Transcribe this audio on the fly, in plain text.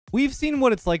We've seen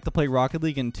what it's like to play Rocket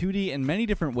League in 2D in many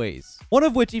different ways, one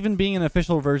of which even being an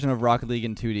official version of Rocket League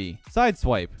in 2D,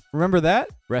 Sideswipe. Remember that?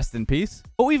 Rest in peace.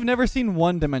 But we've never seen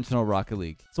one-dimensional Rocket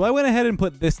League, so I went ahead and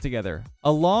put this together.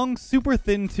 A long, super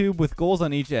thin tube with goals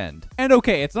on each end. And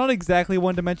okay, it's not exactly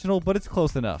one-dimensional, but it's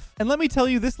close enough. And let me tell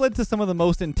you, this led to some of the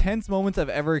most intense moments I've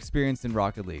ever experienced in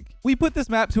Rocket League. We put this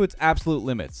map to its absolute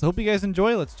limits, so hope you guys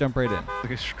enjoy. Let's jump right in.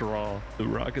 Like a straw. The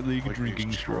Rocket League like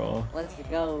drinking straw. Let's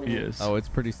go. Yes. Oh, it's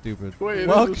pretty stupid. Wait,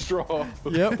 it's a straw.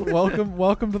 Yep,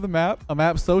 welcome to the map. A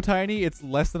map so tiny, it's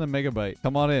less than a megabyte.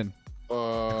 Come on in.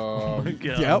 Oh my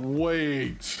God. Yep.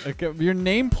 Wait. Okay, your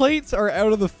nameplates are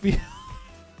out of the field.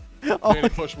 Oh, Danny,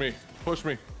 push me. Push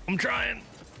me. I'm trying.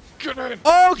 Get in.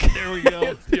 Okay. There we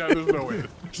go. Yeah, there's no way.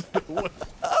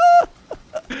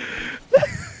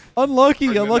 Unlucky.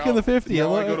 Right, Unlucky now, on the 50.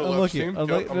 now I go to Unlucky. team.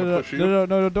 Unlucky. Yep,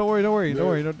 No, don't worry. Don't worry.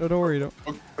 Don't worry.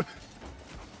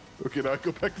 Okay, now I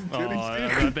go back to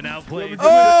Danny's team. I've been outplayed.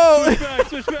 Oh!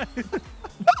 Switch back.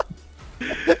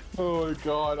 Oh my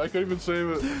God, I can't even save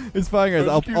it. It's fine, guys.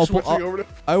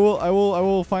 I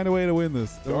will find a way to win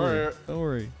this. Don't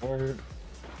worry. All right.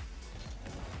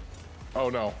 Oh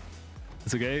no.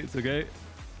 It's okay. It's okay.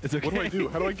 It's okay. What do I do?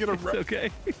 How do I get a It's okay.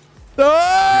 No!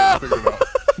 Yeah, figure it out.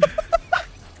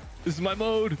 This is my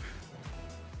mode.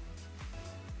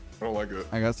 I don't like it.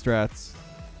 I got strats.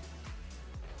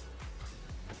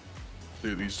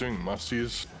 Dude, he's doing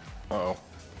musties. Uh-oh.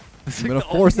 I'm gonna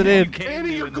force it in.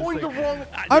 Danny, you're going the wrong.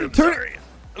 I'm turning.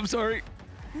 I'm sorry.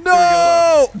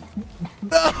 No!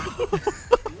 No!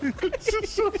 It's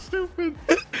just so stupid.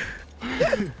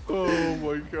 Oh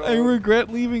my God. I regret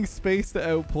leaving space to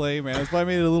outplay, man. That's why I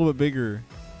made it a little bit bigger.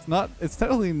 It's not. It's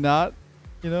technically not.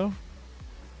 You know.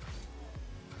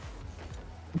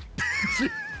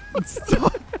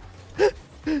 Stop.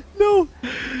 No.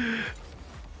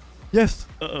 Yes.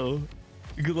 Uh-oh.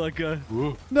 Good luck, guy.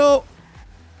 No.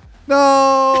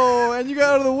 No. And you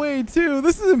got out of the way too.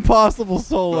 This is impossible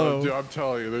solo. Dude, I'm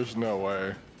telling you, there's no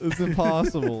way. It's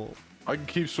impossible. I can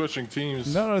keep switching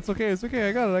teams. No, it's okay. It's okay.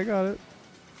 I got it.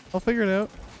 I'll figure it out.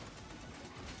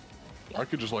 I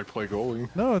could just like play goalie.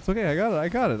 No, it's okay. I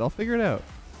got it. I'll figure it out.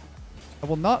 I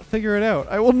will not figure it out.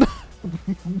 I will not.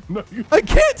 No, I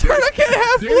can't turn. I can't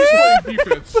have Danny's playing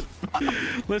defense.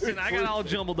 Listen, I got all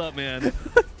jumbled up, man.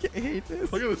 I hate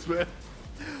this. Look at this, man.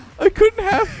 I couldn't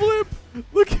half flip.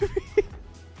 Look at me.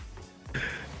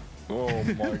 Oh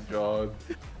my God.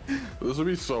 This would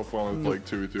be so fun with like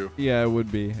 2v2. Yeah, it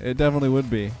would be. It definitely would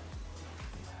be.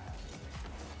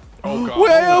 Oh God.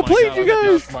 Wait, I oh outplayed you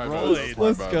guys. That's my bad. Rolling. That's my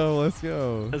Let's bad. go. Let's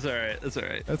go. That's all right. That's all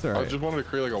right. That's all I right. just wanted to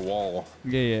create like a wall.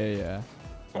 Yeah.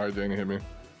 All right, Danny, hit me.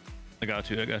 I got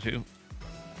you. Yes. Okay,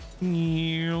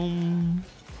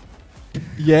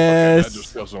 that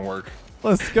just doesn't work.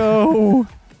 Let's go.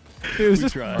 Dude, it's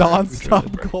just tried. non-stop We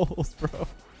tried, goals, bro.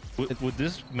 Would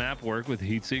this map work with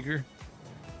Heatseeker?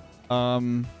 I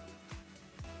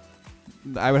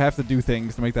would have to do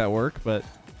things to make that work, but.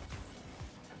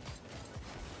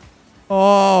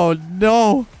 Oh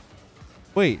no!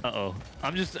 Wait. Uh-oh.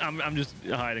 I'm just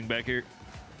hiding back here.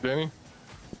 Danny?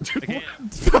 I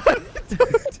can't.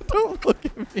 Don't look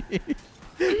at me.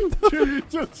 Dude, you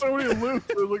did so many loops.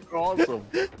 It looked awesome.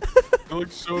 It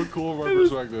looked so cool from my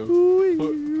perspective.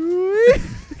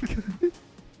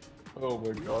 Oh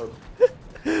my God.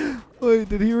 Wait,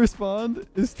 did he respond?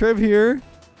 Is Trev here?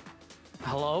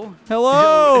 Hello?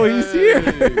 Hello, Hey. he's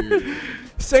here.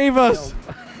 Save us.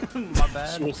 My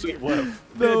bad. We'll save Leth.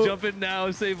 No. Yeah, jump in now.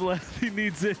 Save Leth. He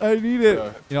needs it. I need it.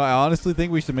 Yeah. You know, I honestly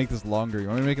think we should make this longer. You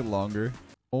want me to make it longer?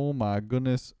 Oh my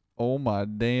goodness. Oh my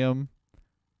damn.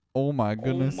 Oh my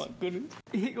goodness. Oh my goodness.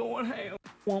 He going ham.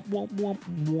 Womp, womp, womp,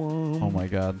 womp. Oh my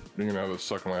God. You're gonna have that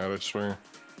suck in my head, I swear.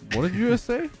 What did you just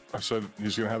say? I said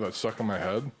he's gonna have that suck in my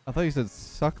head. I thought you said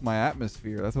suck my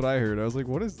atmosphere. That's what I heard. I was like,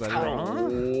 what is that?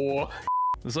 Oh.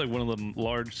 This is like one of the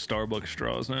large Starbucks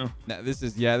straws now. Nah, this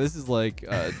is like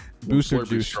booster Slurpee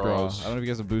juice straw. straws. I don't know if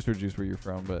you guys have booster juice where you're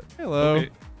from, but hello. Okay.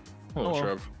 Hello, Hello.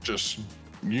 Trev. Just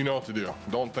you know what to do.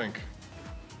 Don't think.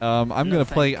 I'm gonna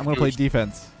play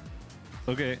defense.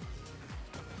 Okay.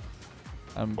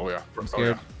 Oh yeah. I'm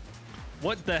scared.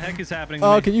 What the heck is happening? To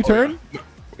Oh, me? can you turn?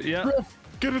 Yeah. Trev,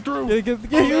 get it through. Get you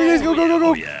guys go.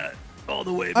 Oh yeah. All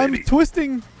the way, I'm baby.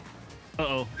 twisting.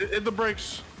 Uh-oh. Hit the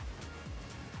brakes.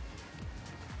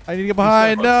 I need to get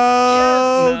behind.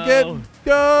 No, No. get I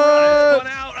go. spun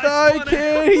out. I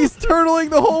can't. He's turtling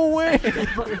the whole way.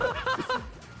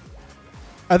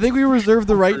 I think we reserve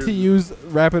the right to use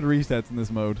rapid resets in this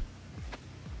mode.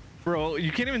 Bro,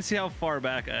 you can't even see how far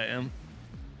back I am.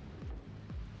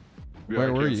 Yeah, Where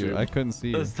I were can't see you? it. I couldn't see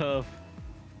you. That's tough.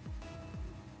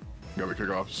 Gotta kick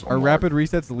off. Are rapid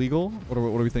resets legal? What are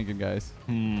we thinking, guys?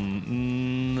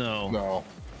 No. No.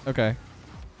 Okay.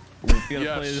 You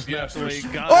gotta play this map the way you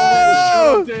got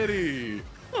Oh! Diddy.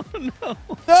 No!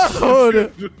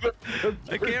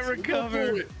 I can't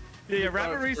recover. Yeah,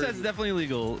 rapid reset's definitely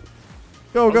legal.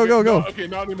 Go, go, go, go. Okay,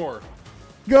 not anymore.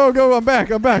 Go, go, I'm back,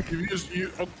 I'm back.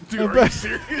 Dude, I'm are back.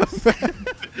 you serious?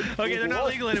 Okay, they're not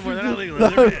legal anymore. They're not legal. No,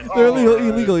 They're banned. they're illegal,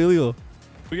 Alright. illegal.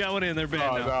 We got one in. They're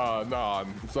banned now. Nah,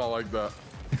 it's not like that.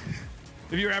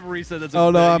 If you rapid reset, that's. Oh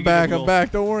no, you I'm get back, the I'm roll.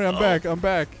 back. Don't worry, I'm back, I'm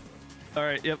back. All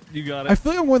right. Yep. You got I it.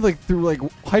 feel like I'm going like through like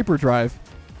hyperdrive.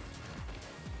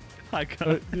 I got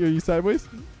Are it. you sideways?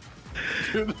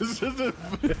 Dude, this isn't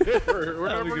fair. We're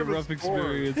Having never a gonna rough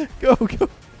score. experience. Go, go.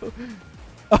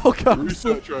 Oh god.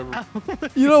 Reset, Trevor.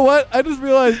 You know what? I just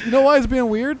realized. You know why it's being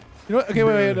weird? You know what? Okay,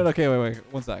 wait. Okay, wait.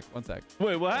 One sec.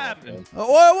 Wait, what happened?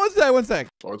 Oh, one sec.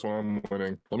 So that's when I'm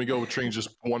winning. Let me go change just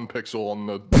one pixel on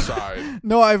the side.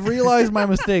 No, I've realized my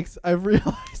mistakes. I've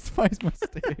realized my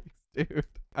mistakes, dude.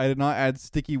 I did not add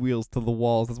sticky wheels to the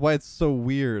walls. That's why it's so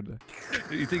weird.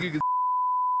 You think you could?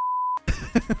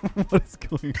 What is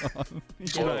going on?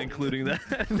 You're not including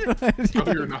that.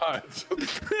 No, you're not.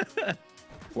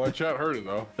 Well, chat heard it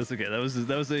though. That's okay. That was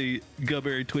a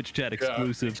Gubberry Twitch chat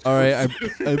exclusive. All right,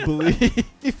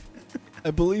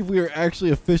 I believe we are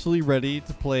actually officially ready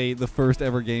to play the first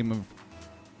ever game of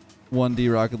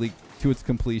 1D Rocket League to its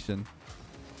completion.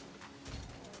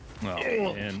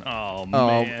 Oh man. Oh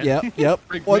Oh, man. yep.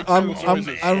 What?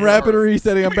 I'm rapid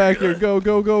resetting. I'm back here.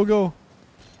 Go.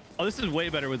 Oh, this is way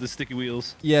better with the sticky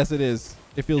wheels. Yes, it is.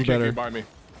 It feels You can't better. get by me.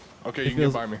 Okay, It you can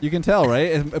feels- get by me. You can tell, right?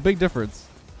 It's a big difference.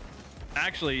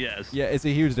 Actually, yes. Yeah, it's a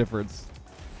huge difference.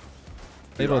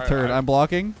 Dude, Able to turn. I'm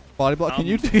blocking. Body block. Can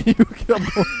you?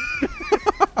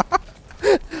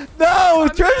 No,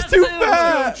 Trev's too massive.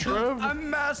 fat. Trev, I'm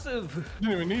massive. you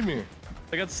didn't even need me.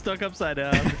 I got stuck upside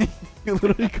down. You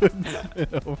literally couldn't spin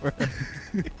over.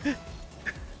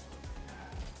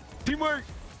 Teamwork.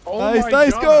 Oh Nice. my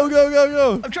God.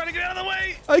 Go. I'm trying to get out of the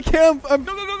way. I can't. Go,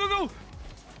 go, go, go, go.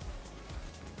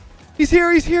 He's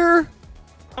here.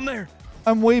 I'm there.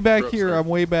 I'm way back Trev's here. there. I'm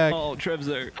way back. Oh, Trev's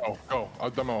there. Go. I'll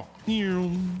demo.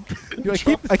 Dude,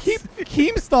 I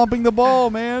keep stomping the ball,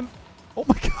 man. Oh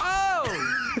my god. Oh!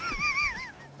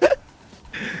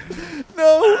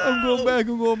 No,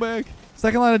 I'm going back.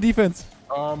 Second line of defense.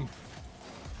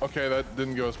 Okay, that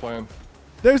didn't go as planned.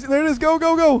 There it is.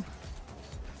 Go.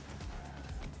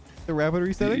 The rapid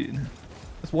resetting. Dude.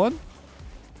 That's one.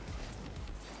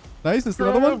 Nice. That's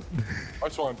another one. I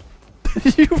swan.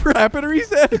 You rapid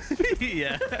reset.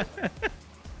 Yeah.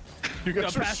 You guys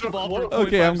Got are past so the ball close. for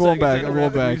Okay, 0.5 I'm going back. seconds, I'm going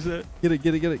rapid back. reset.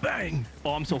 Get it. Bang.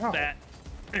 Oh, I'm so fat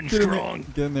and Get in there. strong.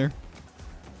 Get in there.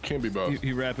 Can't be both.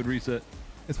 He rapid reset.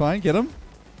 It's fine. Get him.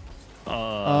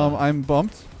 I'm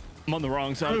bumped. I'm on the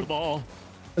wrong side of the ball.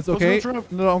 It's Let's okay. go,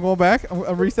 Trev. No, I'm going back.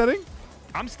 I'm resetting.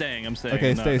 I'm staying.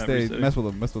 Okay, not stay. resetting. Mess with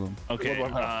him. Okay.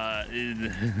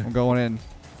 I'm going in.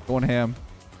 Going ham.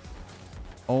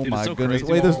 Oh Dude, my it's so goodness.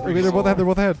 crazy. Wait, Oh, they're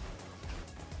both ahead.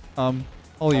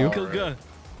 All you. Kill Alright. Guh.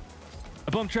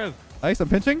 I bumped Trev. Nice. I'm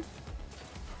pinching.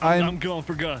 I'm going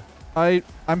for Guh. I'm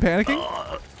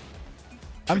panicking.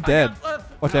 I'm dead.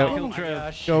 Watch out. Oh my Trev.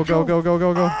 gosh. Go.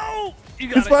 Oh! You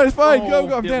got It's it. fine. It's fine. Oh,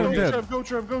 Go. I'm yeah, dead. I'm we're dead.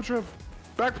 Go, Trev.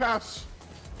 Back pass.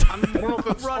 I'm I don't know if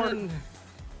that's smart. running.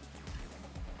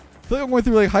 I feel like I'm going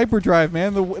through like hyperdrive,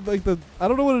 man. I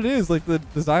don't know what it is. Like the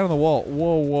design on the wall.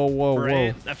 Whoa.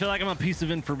 Right? I feel like I'm a piece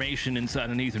of information inside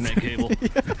an Ethernet cable.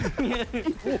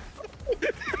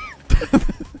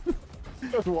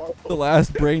 That's wild. The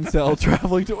last brain cell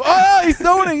traveling to. Oh, he's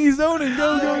zoning.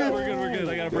 Go. We're good.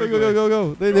 I got a break.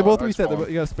 Go. They Oh, both nice reset. ball.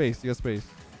 You got space.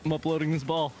 I'm uploading this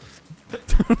ball.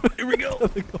 Here we go.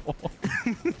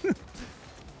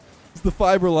 It's the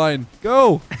fiber line.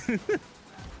 Go.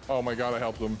 Oh my God, I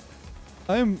helped him.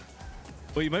 I'm.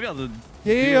 Well, you might be able to.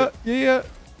 Yeah.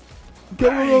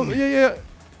 Go. Yeah.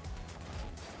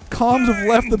 Comms have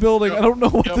left the building. I don't know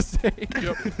what to say.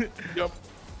 Yep.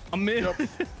 I'm in.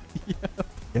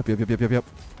 Yep. Yep.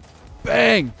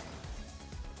 Bang.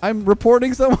 I'm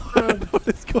reporting someone. What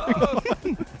is going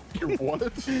on? You're what?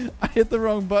 I hit the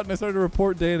wrong button. I started to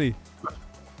report Danny.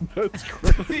 That's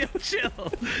crazy. Yo, chill.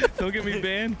 Don't get me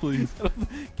banned, please.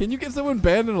 Can you get someone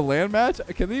banned in a LAN match?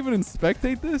 Can they even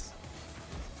spectate this?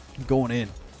 I'm going in.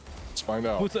 Let's find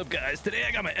out. What's up, guys? Today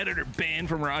I got my editor banned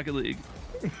from Rocket League.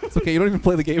 It's okay. You don't even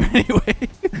play the game anyway.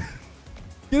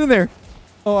 Get in there.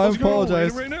 Oh, I Let's go.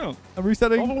 apologize. Right now. I'm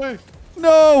resetting. All the way.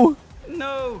 No.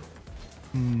 No.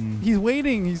 He's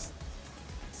waiting. He's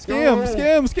Go.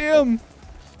 scam.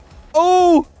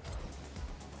 Oh.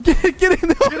 Get in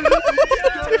there.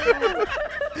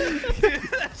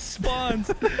 That spawns.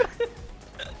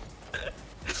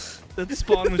 That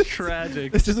spawn was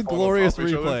tragic. It's just a glorious top of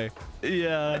each other. replay.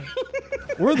 Yeah.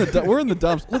 We're in the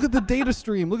dumps. Look at the data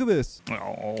stream. Look at this.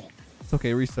 Oh. It's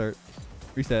okay. Restart.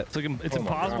 Reset. It's like it's Oh my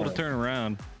impossible to God. turn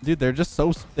around. Dude, they're just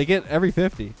so. They get every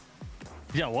 50.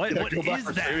 Yeah. What? Yeah, What go back is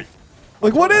for that? save.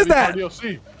 Like, what is that?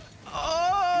 DLC.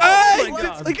 Oh, Hey, my it's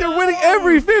God. like they're winning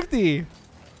every 50.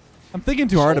 I'm thinking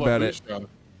too hard Hold that about it. boost down.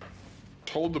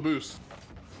 Hold the boost.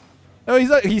 Oh,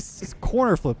 he's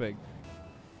corner flipping.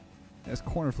 That's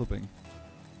corner flipping.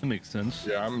 That makes sense.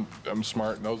 Yeah, I'm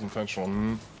smart. That was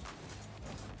intentional.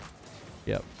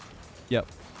 Yep. Yep.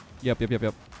 Yep. Yep. Yep.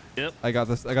 Yep. Yep. I got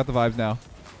this. I got the vibes now.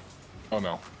 Oh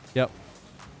no. Yep.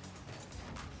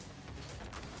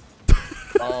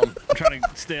 I'm trying to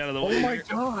stay out of the way. Oh my here.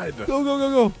 God. Go, go,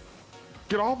 go, go.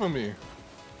 Get off of me.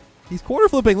 He's corner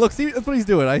flipping. Look, see, that's what he's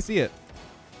doing. I see it.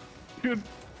 Dude,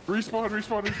 respawn,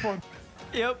 respawn, respawn.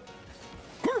 Yep.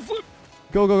 Corner flip.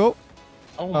 Go, go, go.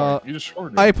 Oh my, you just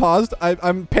shorted me. I paused.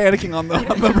 I'm panicking on the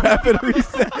rapid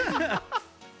reset.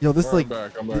 Yo, this Alright,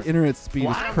 like I'm the back. internet speed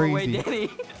is Out of the way, crazy.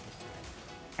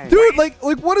 Danny. Dude, like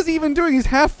what is he even doing? He's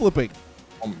half flipping.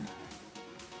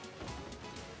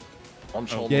 I'm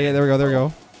just Yeah, holding yeah, there we go, there we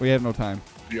go. We have no time.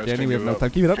 You guys Danny, can we give have no it time.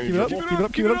 Keep it up, Can keep you it up, give keep it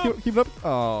up, keep it up, keep it up, keep it up.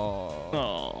 Oh.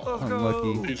 Oh. Let's go.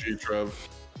 Unlucky. GG, Trev.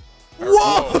 Whoa!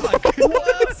 What?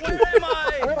 Where am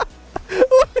I?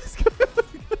 What is going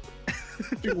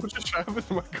on? Dude, what just happened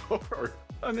to my car?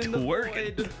 I'm in the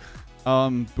Working. void.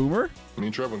 Boomer? Me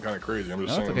and Trev went kind of crazy. I'm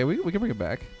just No, it's saying. okay. We can bring it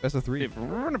back. That's a 3. Hey,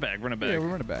 run it back. Run it back. Yeah, we're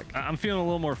running back. I'm feeling a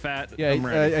little more fat. Yeah, I'm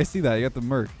ready. I see that. You got the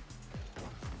Merc.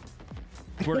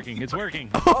 It's working. It's working.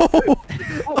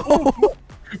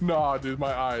 Nah, dude,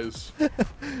 my eyes.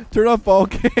 Turn off ball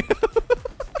cam.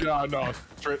 Yeah, no,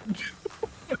 straight.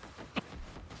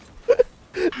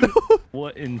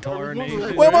 What in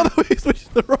tarnation? Wait, by the way,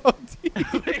 switched the wrong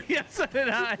team. Yes, so did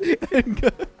I.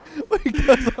 Wait,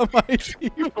 Gus on my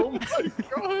team. Oh my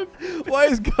God. Why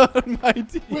is Gus on my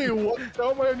team? Wait, what?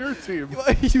 How am I on your team?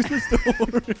 Why you switched to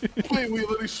orange? Wait, we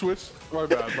literally switched. My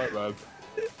bad, my bad.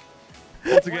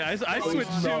 Once again, I Oh, switched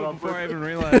it's not too on before I purpose. even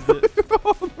realized it. You're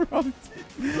on the wrong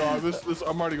team. No, this,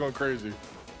 I'm already going crazy.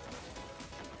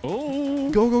 Oh.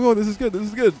 Go, go, go. This is good. This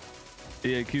is good.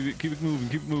 Yeah, keep it moving.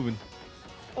 Keep it moving.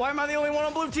 Why am I the only one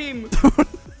on blue team?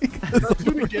 That's what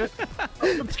you get.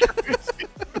 That's crazy.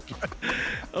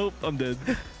 Oh, I'm dead.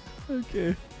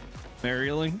 Okay.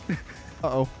 Marioling.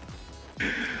 Uh-oh.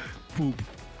 Poop.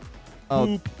 Oh,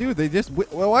 Boop. dude, they just...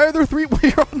 Well, why are there 3?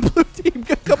 You're on blue team.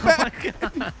 Come back.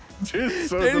 It's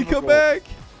so Danny, come difficult. back.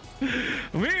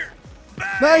 I'm here.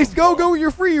 Nice. Go, go. You're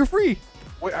free. You're free.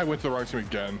 Wait, I went to the wrong team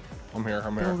again. I'm here.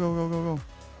 I'm Go, here. go, go, go, go.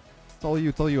 It's all you.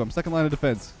 It's all you. I'm second line of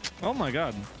defense. Oh my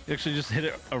god. You actually just hit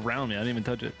it around me. I didn't even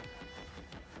touch it.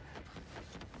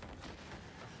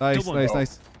 Nice, Double nice, ball.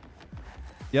 nice.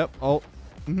 Yep. All.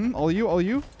 All you. All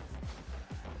you.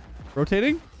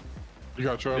 Rotating. You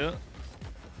got Trev. Yeah.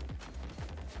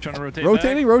 Trying to rotate.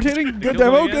 Rotating. back. Rotating. Good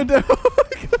Kill demo. one Good again. demo.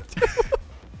 Good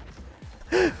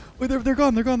demo. Wait, they're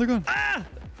gone. They're gone. They're gone. Ah!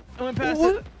 I went past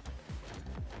What? it.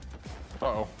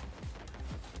 Uh-oh.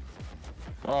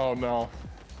 Oh, no.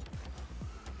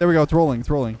 There we go. It's rolling. It's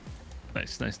rolling.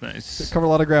 Nice, nice, nice. Cover a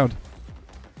lot of ground.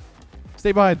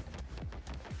 Stay behind.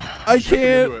 I Ship them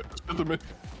can't. into it. Ship them in.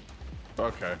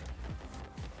 Okay.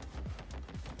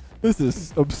 This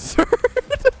is absurd.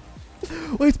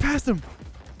 Wait, it's past him.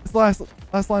 It's the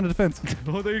last line of defense.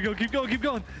 Oh, there you go. Keep going. Keep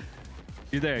going.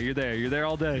 You're there. You're there. You're there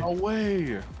all day. No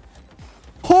way.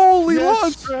 Holy Yes,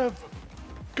 launch! Trev.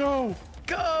 Go.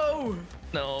 Go!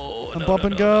 No. I'm no, bumping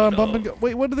no, gun. no, I'm bumping no. gun.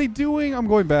 Wait, what are they doing? I'm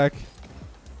going back.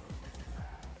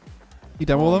 You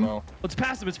done with Oh, them? no. It's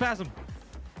past him. It's past him.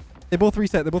 They both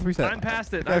reset. They both reset. I'm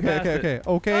past it. Okay, I'm past okay, it.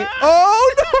 okay, okay. Ah!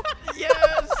 Oh no!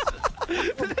 Yes!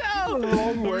 No. Wrong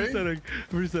I'm way. resetting.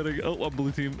 I'm resetting. Oh, I'm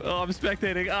blue team. Oh, I'm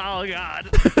spectating. Oh god.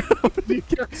 You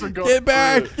guys are going Get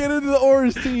back! through it. Get into the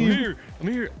orange I'm team. here. I'm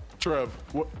here. Trev.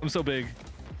 What? I'm so big.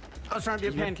 I was trying to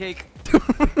be a pancake.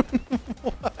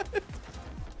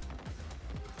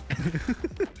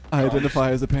 I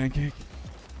identify as a pancake.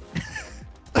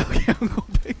 Okay, I'm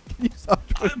going back. Can you stop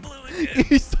joining? I'm blue again. Can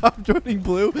you stop joining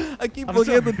blue? I keep I'm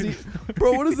looking at the sorry. team.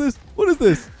 Bro, what is this? What is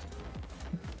this?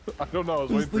 I don't know. I was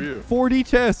This waiting is for like you. 4D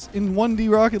chess in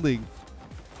 1D Rocket League.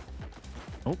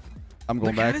 Oh. I'm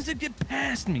going Like, how back. does it get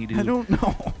past me, dude? I don't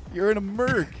know. You're in a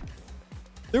Merc.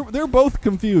 They're both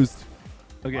confused.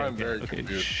 Okay. I'm okay, very okay.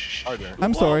 confused. Shh. Hi there.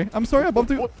 I'm sorry. I'm sorry. I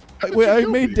bumped you. What? How did Wait, you I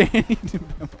kill made me? Danny do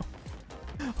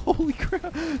demo. Holy crap.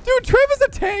 Dude, Trev is a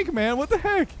tank, man. What the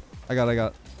heck? I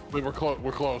got. Wait, we're close.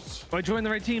 We're close. I joined the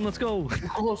right team. Let's go. We're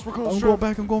close. We're close. I'm Trev. going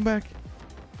back. I'm going back.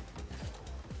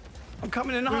 I'm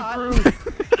coming in hot.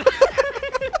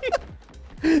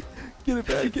 Get it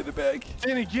back. Get it back.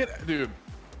 Danny, get it, dude.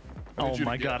 Oh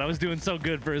my god, I was doing so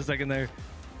good for a second there.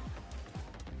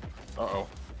 Uh-oh.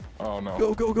 Oh, no.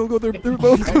 Go, go, go, go. They're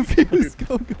both confused.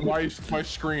 Go, go. My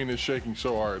screen is shaking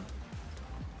so hard.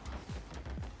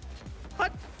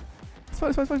 What? It's fine,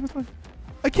 it's fine, it's fine, it's fine.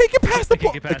 I can't get past the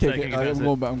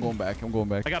ball. I'm going back. I'm going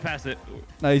back. I got past it.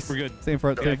 Nice. We're good. Same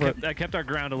front, same front. I kept our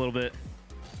ground a little bit,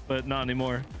 but not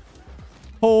anymore.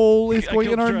 Holy, it's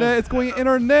going in our net. It's going in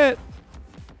our net.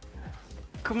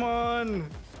 Come on.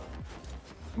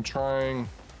 I'm trying.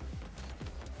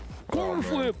 Corner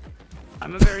flip.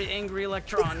 I'm a very angry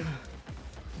electron.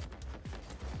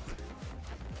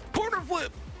 Corner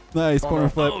flip. Nice, corner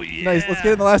flip. Oh, yeah. Nice, let's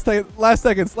get in the last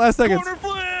seconds. Corner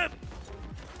flip.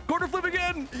 Corner flip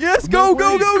again. Yes, go,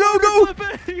 go, go, go, go.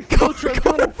 Flipping. Go,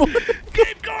 corner flip.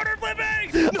 Keep corner flipping.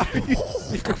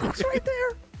 It's right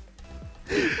there.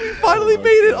 We finally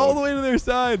made it all the way to their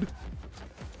side.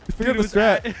 We figured out the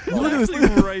strat. Look at this. Look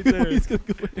at right there. He's gonna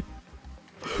go in.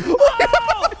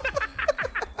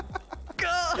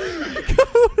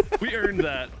 We earned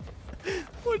that.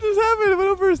 What just happened? It went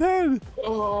over his head.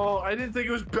 Oh, I didn't think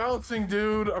it was bouncing,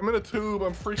 dude. I'm in a tube.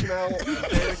 I'm freaking out. I'm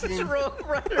panicking.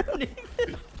 Right underneath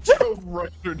it. So right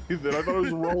underneath it. I thought it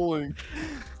was rolling.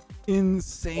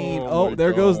 Insane. Oh Oh,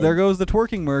 there goes the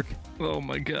twerking Merc. Oh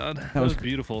my god, that was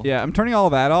beautiful. Yeah, I'm turning all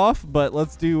that off, but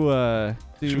let's do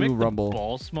Should we make Rumble. the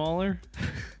ball smaller?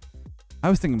 I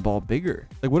was thinking ball bigger.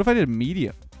 Like, what if I did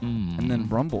medium and then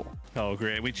Rumble? Oh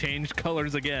great, we changed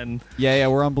colors again. Yeah,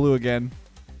 we're on blue again.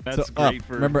 That's So great up.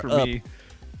 for Remember, up. me.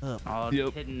 Oh,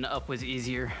 Yep. hitting up was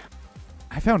easier.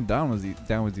 I found down was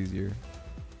easier.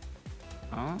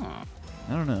 Oh.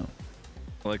 I don't know.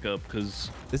 I like up because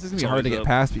This is gonna be hard to get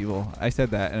past people. I said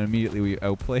that, and immediately we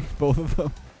outplay both of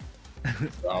them.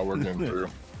 Oh, we're getting through.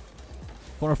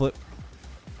 Corner flip.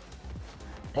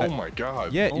 Oh my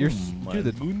god. Yeah, Oh you're my dude,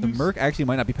 the goodness. Merc actually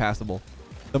might not be passable.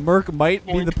 The Merc might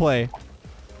be the play.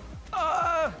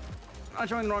 I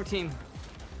joined the wrong team.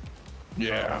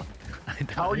 Yeah.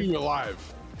 How are you alive?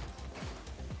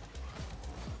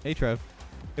 Hey Trev.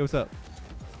 Hey, what's up?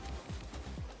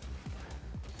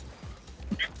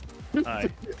 Hi.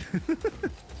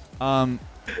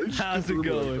 How's it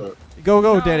going?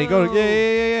 Go, Danny. Go.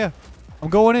 Yeah. I'm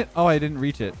going it. Oh, I didn't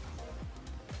reach it.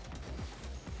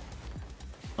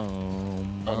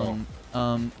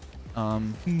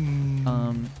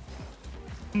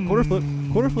 Quarter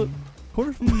flip.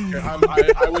 Yeah,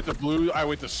 I went to blue. I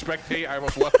went to spectate. I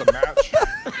almost left the match.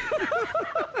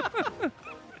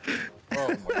 Oh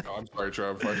my god. I'm sorry,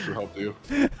 Trev. I should help you.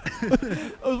 I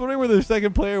was wondering where their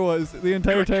second player was the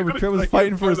entire time when Trev was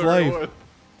fighting for his life.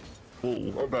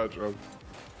 My bad, Trev.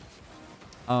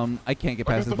 I can't get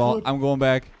past this ball. flip. I'm going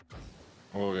back.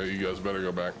 Oh yeah, you guys better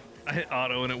go back. I hit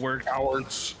auto and it worked.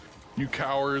 Cowards. You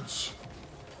cowards.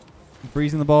 I'm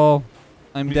freezing the ball.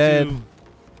 I'm Me dead. too.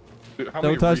 Dude, how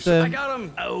Don't many touch resets- them. I got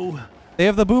him. Oh. They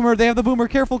have the boomer.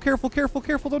 Careful.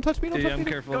 Don't touch me. Don't Yeah, touch I'm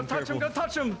me. careful. Go I'm touch careful. him. Go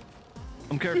touch him.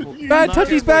 I'm careful. Bad Not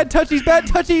touchies. careful. Bad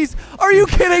touchies. Are you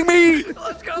kidding me?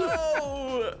 Let's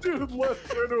go. Dude, left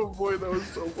trying to avoid. That was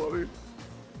so funny.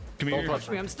 Come Don't here. touch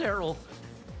Touch me. I'm sterile.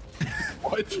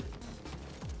 What?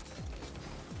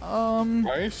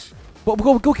 Nice. Go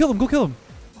kill him.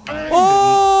 Bang!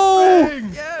 Oh!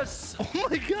 Bang! Yes. Oh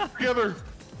my god. Together.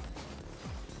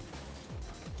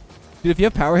 Dude, if you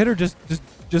have power hitter, just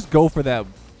go for that.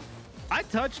 I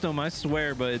touched him, I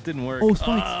swear, but it didn't work. Oh,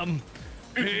 spikes.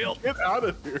 Help. Get out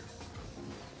of here.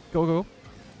 Go.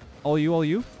 All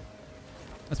you.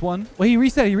 That's one. Wait, he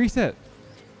reset.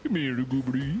 Come here,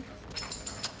 goobly.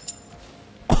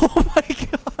 Oh my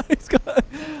god, he's got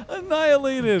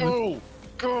annihilated.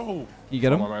 Go. You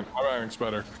get him? Oh, my having's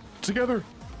better. Together.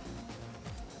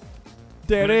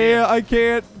 Danny, I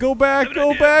can't. Go back.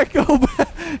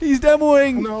 He's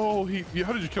demoing. No,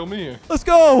 how did you kill me? Let's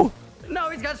go. No,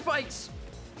 he's got spikes.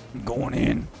 I'm going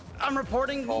in. I'm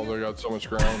reporting. Oh, they got so much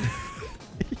ground.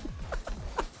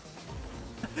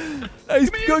 Nice.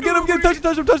 Go get him.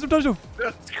 Touch him.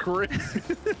 That's crazy.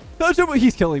 Touch him.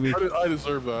 He's killing me. I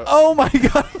deserve that. Oh my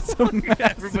god. He's so nasty.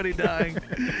 Everybody dying.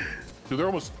 Dude, they're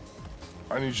almost.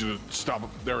 I need you to stop.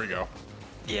 There we go.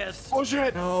 Yes. Oh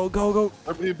shit. No, go.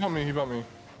 He bumped me.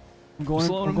 I'm going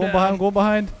Slowing him behind. down. I'm going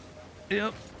behind.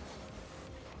 Yep.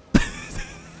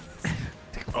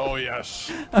 Oh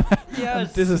yes. I'm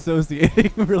Yes.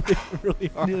 disassociating really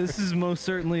hard. Yeah, this is most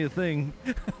certainly a thing.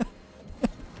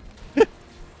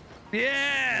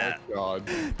 Yeah. Oh god.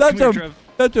 Touch Come here, him. Trev.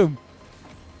 Touch him.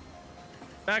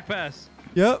 Back pass.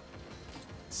 Yep. All I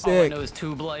Sick. know is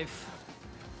tube life.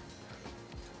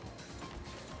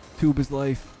 Tube is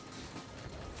life.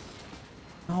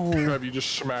 No. Trev, you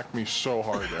just smacked me so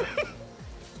hard there.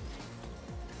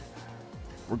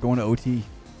 We're going to OT.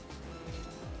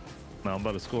 No, I'm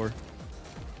about to score.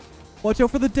 Watch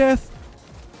out for the death.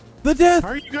 The death. How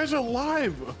are you guys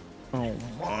alive? Oh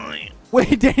my.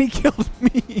 Wait, Danny killed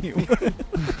me.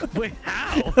 Wait,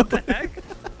 how? What the heck?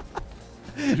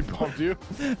 He bumped you?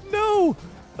 No.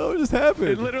 Oh, what just happened?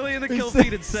 It literally in the kill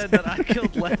feed it said that I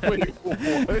killed Leth. Wait,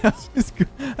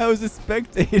 what? I was a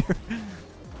spectator.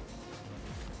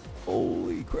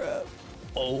 Holy crap.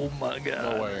 Oh my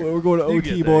god. No way. Well, we're going to You OT,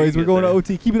 get there, boys. you We're get going to there.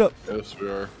 OT. Keep it up. Yes, we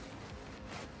are.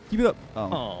 Keep it up.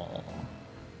 Oh. Oh.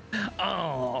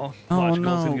 Oh. Oh, Watch, no.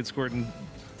 goal's gonna get scored in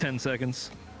 10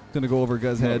 seconds. Gonna go over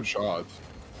Guz's No head. shots.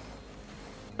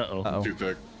 Uh-oh. Uh-oh. Too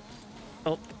thick.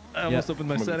 Oh, I almost Yeah. opened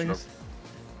my I'm gonna settings.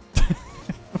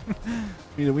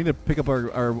 We need to pick up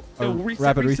our No, reset,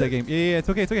 rapid reset reset. game. Yeah, it's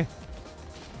okay. It's okay.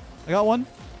 I got one.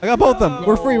 I got both of them.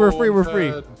 We're free. We're free. We're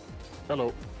free. Dad.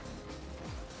 Hello.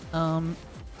 Um.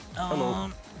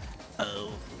 Hello.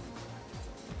 Oh.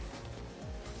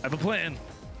 I have a plan.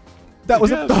 That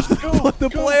was Yeah, a, just go, the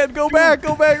go, plan. Go go. back.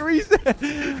 Go back. Reset.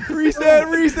 Reset.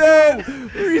 Reset.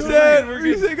 Reset.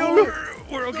 Reset. Go. Go.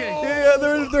 We're okay. Yeah,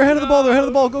 they're ahead of the ball. They're ahead of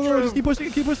the ball. Go, go. Just keep pushing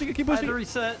it. Keep pushing it. Keep I had pushing to it.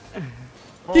 reset.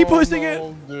 Keep Oh, pushing it.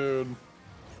 no, dude.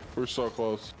 We're so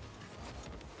close.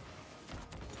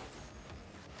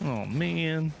 Oh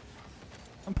man.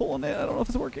 I'm pulling it. I don't know if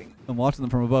it's working. I'm watching them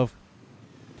from above.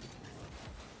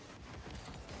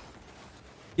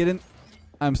 Get in.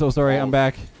 I'm so sorry. I'm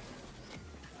back.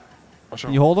 Watch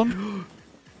Can out. you hold them?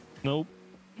 Nope.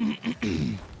 Might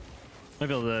be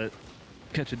able to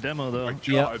catch a demo Oh though. my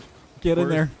Yep. God. Get in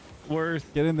there.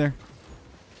 Worth. Get in there.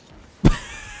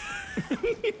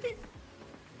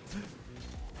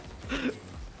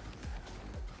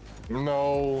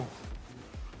 No.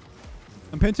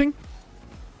 I'm pinching.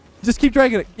 Just keep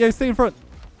dragging it. Yeah, stay in front.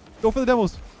 Go for the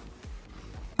demos.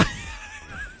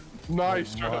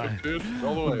 Nice, my. Trev, dude.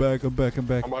 All the way. I'm back. I'm back. I'm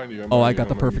back. I'm behind you. I'm Oh, behind I you, got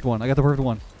the I'm behind perfect one. I got the perfect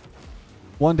one.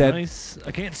 One dead. Nice.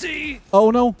 I can't see. Oh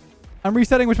no. I'm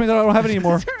resetting, which means I don't have it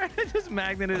anymore. I just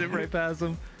magneted it right past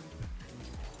him.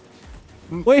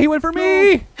 Wait, he went for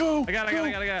me. you. Go. I got it.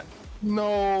 I got it.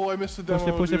 No, I missed the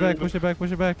demo. Push it back. dude. Push it back.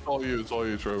 Push it back. It's all you. It's all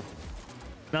you, Trev.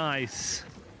 Nice.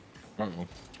 Uh-oh.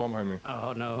 Spawn behind me.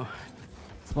 Oh no.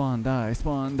 Spawn die.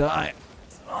 Spawn die.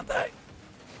 Spawn die.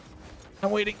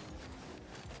 I'm waiting.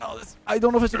 Oh, this. I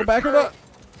don't know if I should go back or not.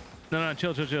 No,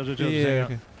 chill. Just hang Yeah. out.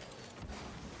 Okay.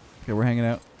 Okay, we're hanging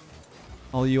out.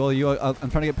 All you. All you. I'm trying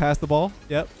to get past the ball.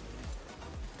 Yep.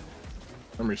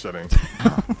 I'm resetting.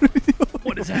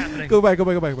 What is happening? Go back. Go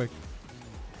back. Go back. Go back.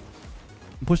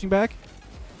 I'm pushing back.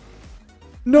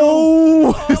 No!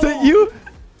 Is that you?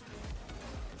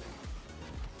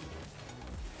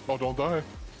 Oh, don't die. All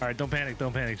right, don't panic.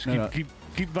 Just No, no. keep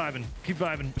vibing. Keep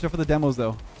vibing. Watch out for the demos,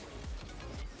 though.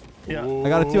 Yeah. I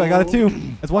got it too. I got it too.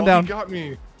 That's one down. He got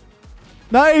me.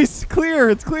 Nice. Clear.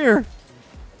 It's clear.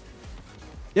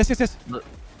 Yes.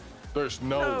 There's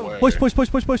no way.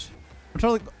 Push. I'm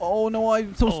trying to. Oh no!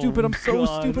 I'm so Oh, stupid. I'm so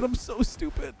God. stupid. I'm so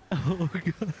stupid. Oh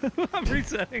god. I'm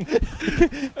resetting. I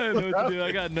don't know what to do.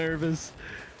 I got nervous.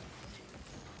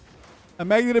 I'm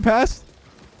magneted past.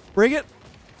 Bring it.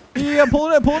 Yeah, I'm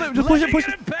pulling it. Pulling it. Just push Let it. me Push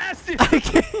get it. it past you. I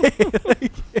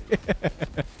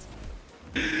can't.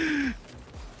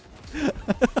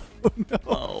 Oh no!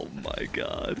 Oh my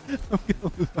god. I'm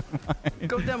gonna lose my mind.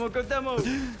 Go demo. Go demo.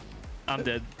 I'm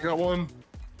dead. I got one.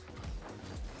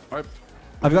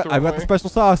 I've got the special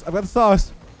sauce. I've got the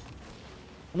sauce.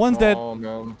 One's dead. Oh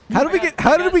man. How did we get?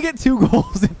 How did we get 2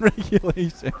 goals in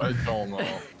regulation? I don't know.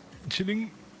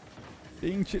 Chilling.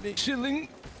 Being chilling. Chilling.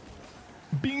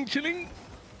 Being chilling.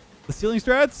 The ceiling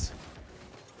strats.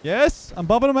 Yes, I'm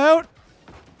bumping them out.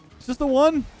 It's just the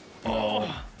one.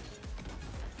 Oh.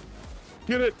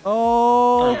 Get it.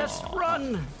 Oh. Yes,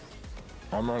 run.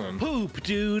 I'm running. Poop,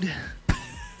 dude.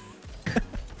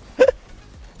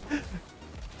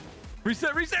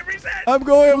 Reset. I'm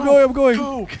going.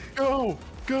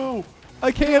 Go.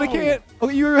 I can't. Oh,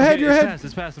 you're ahead. You're ahead.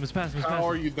 It's past him. How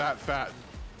are you that fat?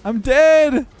 I'm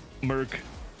dead. Merc.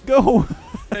 Go.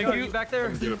 Thank Are you. you back there?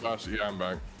 Get it past. Yeah, I'm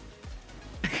back.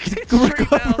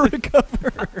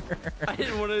 Recover. I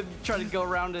didn't want to try to go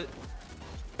around it.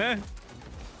 Eh.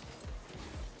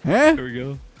 Huh? There we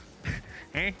go.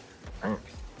 Eh.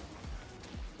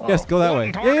 Yes, go that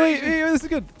way. One Wait, target. this is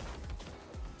good.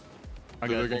 I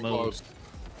They're got the getting mode. close.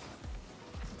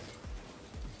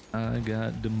 I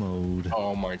got the mode.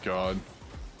 Oh my god.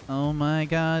 Oh my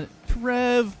god.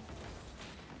 Trev.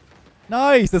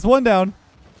 Nice. That's one down.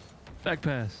 Back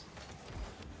pass.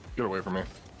 Get away from me.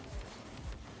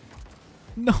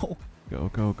 No.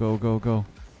 Go.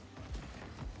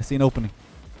 I see an opening.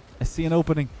 I see an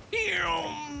opening.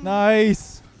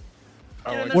 Nice.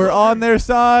 I like We're that. on their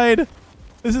side.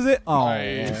 This is it. Oh.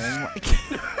 Nice.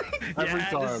 You Every had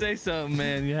to time. say something,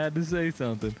 man. You had to say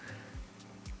something.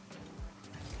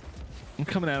 I'm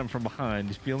coming at him from behind.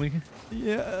 You feel me?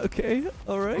 Yeah. Okay.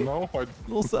 All right. No, I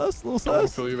Little sus. Little don't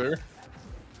sus. feel you there.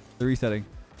 The resetting.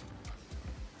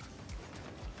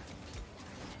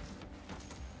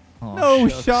 Oh, No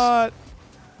shucks. shot.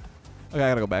 Okay, I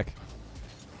gotta go back.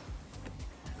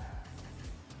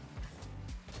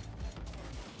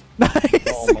 Nice.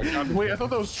 Oh my god. Wait, I thought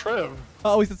that was Trev.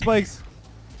 Oh, he's at spikes.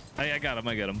 I got him.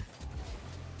 I got him.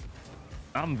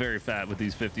 I'm very fat with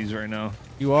these 50s right now.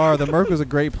 You are. The Merc was a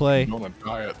great play. I'm on a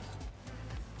diet.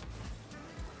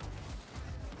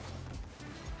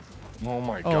 Oh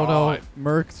my Oh god. no.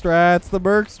 Merc strats. The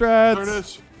Merc There it strats.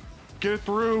 is. Get it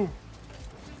through.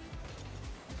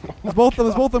 It's both of them.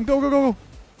 It's both of them. Go, go, go, go.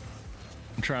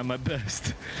 I'm trying my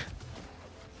best.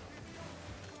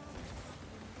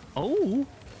 Oh.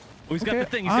 Oh, he's got the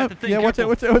thing. He's got the thing. Yeah, watch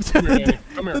out, Careful. watch out, watch out. Here, Danny,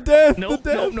 come here. The death. Nope,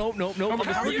 the death. nope, nope, nope, nope. I'm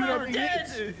a How are you slippery not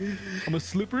merc. hit? I'm a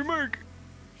slippery merc.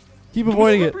 Keep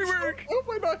avoiding it. Slippery merc. How am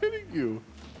I not hitting you?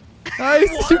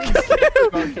 Nice. You killed him.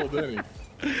 Not killed any.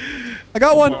 I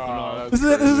got one. Wow, This is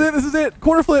it. This is it. This is it.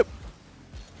 Corner flip.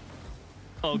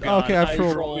 Oh god. Okay, I've I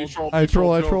trolled. trolled. I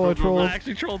troll. I troll. I I troll.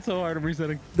 actually trolled so hard. I'm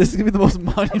resetting. This is gonna be the most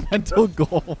monumental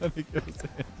goal when it goes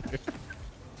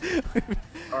in.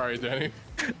 All right, Danny.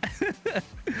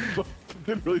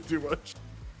 Didn't really do much.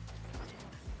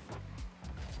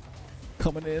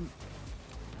 Coming in.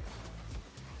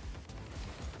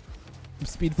 I'm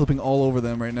speed flipping all over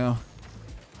them right now.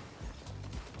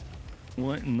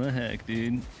 What in the heck,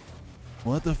 dude?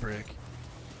 What the frick?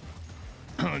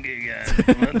 Okay, guys.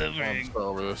 What the I'm frick? start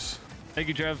over this. Thank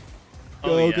you, Trev. Go,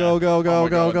 Oh, yeah. go, go, go, Oh my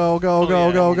go, God. go, go, Oh, go,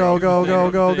 yeah. go, go, go,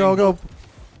 go, go, go, go.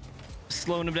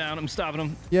 Slowing him down. I'm stopping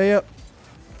him. Yeah, yeah.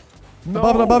 No.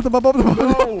 Bump it, bump it, bump it, bump it.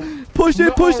 No. Push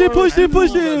it, push it, push it,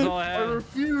 push That's it. all I I had.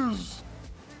 refuse.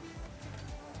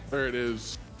 There it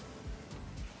is.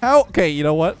 How? Okay, you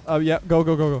know what? Yeah, go,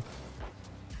 go, go, go.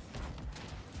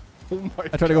 Oh my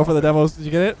I tried to go for the demos. Did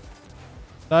you get it?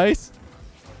 Nice.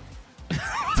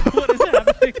 What is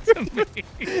happening to me?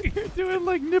 You're doing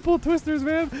like nipple twisters,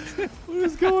 man. What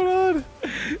is going on?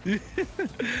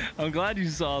 I'm glad you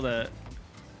saw that.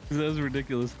 'Cause that was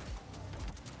ridiculous.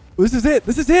 This is it.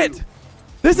 This is it.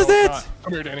 This is No, it. it's not.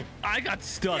 Come here, Danny. I got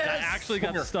stuck. I Yes! actually got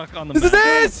Come here. stuck on the This is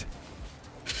map. it.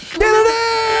 Get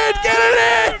it in. Get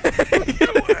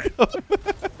it in.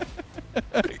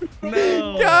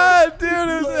 No. God, dude,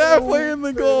 it was halfway in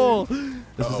the goal.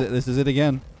 This is it. This is it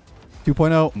again.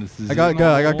 2.0. This is I got it.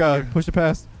 God. I got God. Push it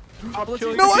past. Stop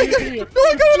killing No, I me. got. No,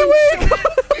 I got in the way.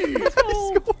 I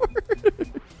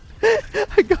scored.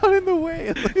 I got in the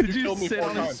way. Did You you killed me sit 4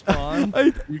 on his times. spawn?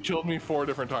 You killed me 4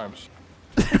 different times.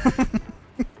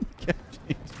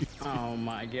 Oh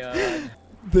my god.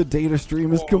 The data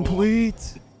stream is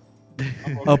complete.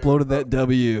 Uploaded that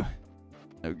W.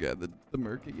 Oh god, the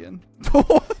Merc again.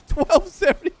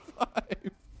 1275.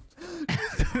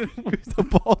 The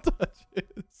ball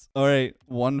touches. All right,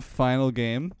 one final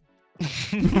game.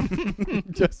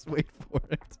 Just wait for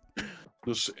it.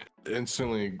 Just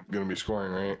instantly gonna be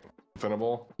scoring, right?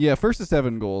 Finnable. Yeah, first to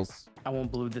 7 goals. I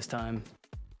won't blue this time.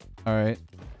 All right.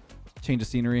 Change of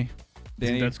scenery.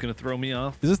 Danny, That's gonna throw me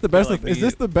off. is this the best? like Is me-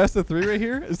 this the best of 3 right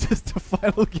here? Is this the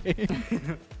final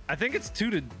game? I think it's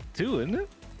 2-2, isn't it?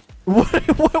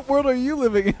 What world are you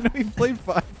living in? We've played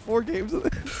 4 games of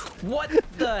this. What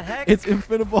the heck? It's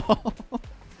infinite ball.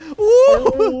 Woo!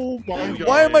 Oh my god.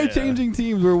 Why am I yeah. changing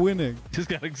teams? We're winning. Just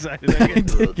got excited. I Again.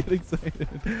 did get excited.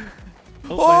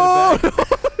 Oh, Oh! They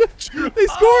scored!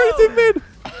 It's in mid!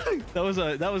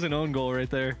 that was an own goal right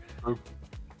there.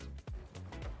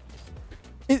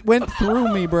 It went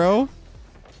through me, bro.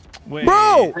 Wait.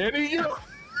 Bro! Danny,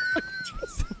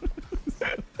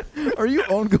 Are you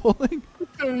own goaling?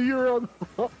 you're on the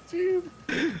wrong team.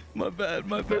 My bad.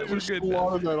 My They bad. We're just good now.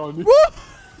 slotted that on you. Woo!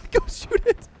 Go shoot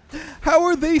it! How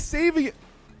are they saving it?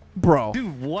 Bro,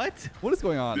 Dude, what? what is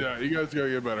going on? Yeah, you guys gotta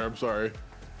get better. I'm sorry.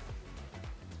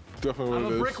 Definitely I'm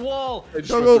what a it is. brick wall. I just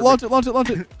Go, went go, through launch it, launch it, launch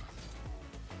it.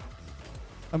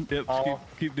 Yep. Oh.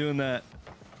 Keep doing that.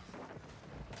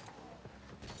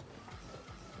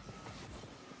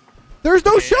 There's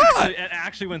no It shot! actually- It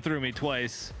actually went through me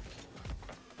twice.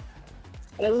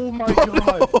 Oh my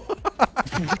god.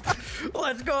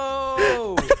 Let's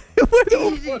go.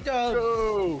 Easy dub.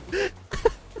 Go.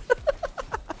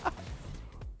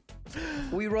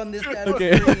 We run this guy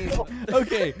Okay. stream.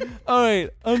 Okay, alright.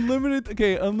 Unlimited,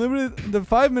 okay, unlimited, the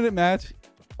 5-minute match,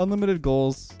 unlimited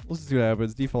goals. Let's just see what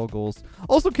happens. Default goals.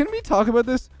 Also, can we talk about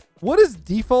this? What is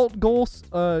default goals?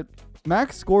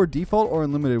 Max score, default, or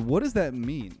unlimited? What does that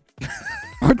mean?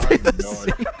 Aren't they the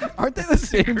same? Aren't they the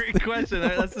same? Great question.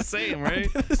 That's the same, right?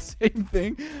 Aren't they the same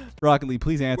thing? Rocket League,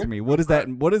 please answer me. What does that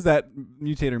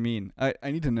mutator mean? I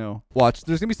need to know. Watch.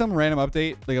 There's gonna be some random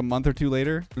update like a month or two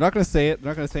later. They're not gonna say it. They're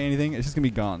not gonna say anything. It's just gonna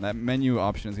be gone. That menu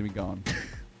option is gonna be gone.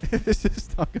 It's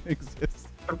just not gonna exist.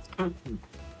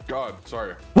 God,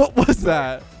 sorry. What was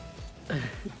that? I'm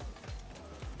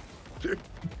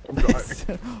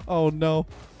dying. Oh no.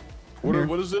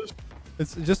 What is this?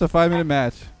 It's just a 5-minute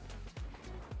match.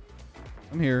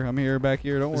 I'm here, back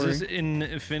here. Don't worry. Is this in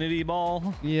Infinity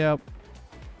Ball? Yep.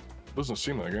 Doesn't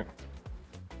seem like it.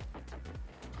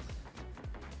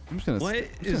 I'm just gonna. What I'm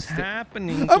just is gonna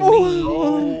happening to I'm me?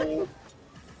 Oh.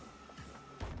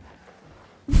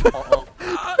 No!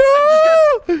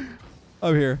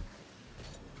 I'm here.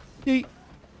 Yeet.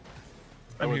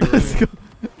 I'm here. Let's go.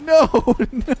 No,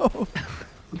 no.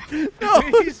 No,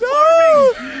 He's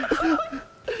no. farming.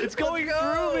 It's going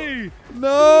through me.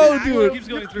 No, It dude. keeps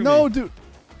going through No, me. dude.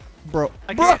 Bro.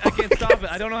 I Bro. can't stop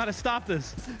it. I don't know how to stop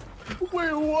this.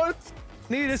 Wait, what?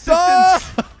 Need Stop.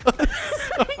 assistance.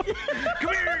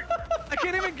 Come here. I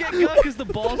can't even get gut because the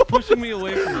ball's pushing me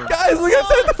away from him. Guys, look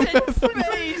outside it's the in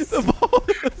face. The ball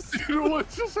just, Dude, what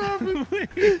just happened?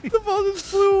 the ball just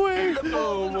flew away.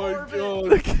 Oh in my orbit.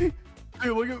 god. Okay.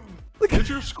 Dude, look at get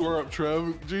your score up,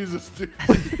 Trev. Jesus, dude.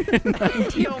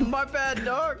 Yo, my bad,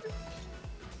 dog.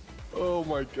 Oh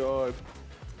my god.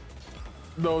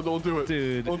 No, don't do it.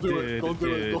 Dude, Don't do it. dude, Don't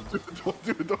do it. dude. Don't do it. Don't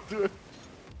do it. Don't do it.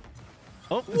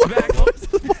 Oh, it's back. Oh,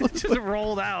 it just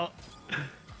rolled out.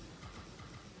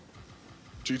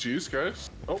 GG's, guys.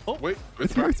 Oh, Oh. wait.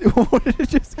 It's back. What did it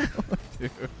just go to?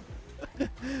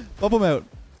 Bump him out.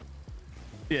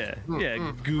 Yeah, yeah,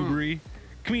 goobery.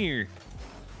 Come here.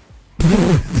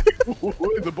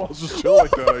 Wait, the ball's just chill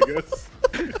like that, I guess.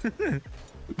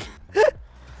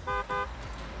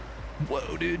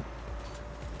 Whoa, dude.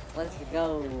 Let's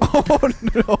go. Oh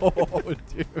no,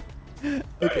 dude.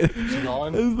 Okay. It's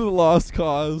gone. This is the lost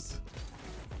cause.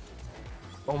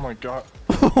 Oh my god.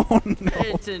 Oh no.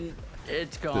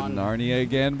 It's The gone. Narnia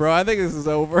again, bro. I think this is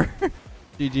over.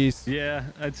 GG's. Yeah,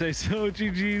 I'd say so.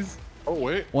 GG's. Oh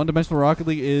wait. One-dimensional Rocket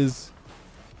League is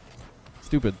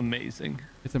stupid. Amazing.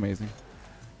 It's amazing.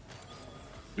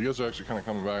 You guys are actually kind of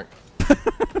coming back.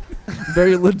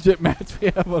 Very legit match we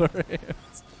have on our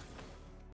hands.